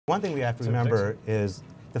One thing we have to remember is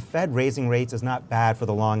the Fed raising rates is not bad for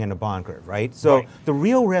the long end of bond curve, right? So the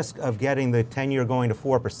real risk of getting the 10-year going to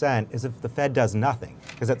 4% is if the Fed does nothing.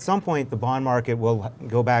 Because at some point, the bond market will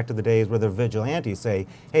go back to the days where the vigilantes say,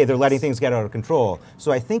 hey, they're letting things get out of control.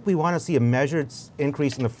 So I think we want to see a measured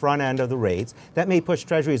increase in the front end of the rates. That may push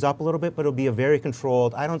treasuries up a little bit, but it'll be a very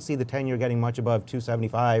controlled. I don't see the 10-year getting much above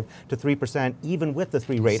 2.75 to 3%, even with the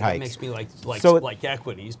 3 rate hikes. That makes me like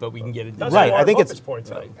equities, but we can get it. Right, I think it's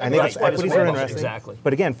equities are interesting. Exactly.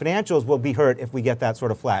 But again, financials will be hurt if we get that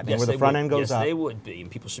sort of flattening, where the front end goes up. Yes, they would be,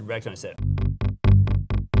 and people should recognize that.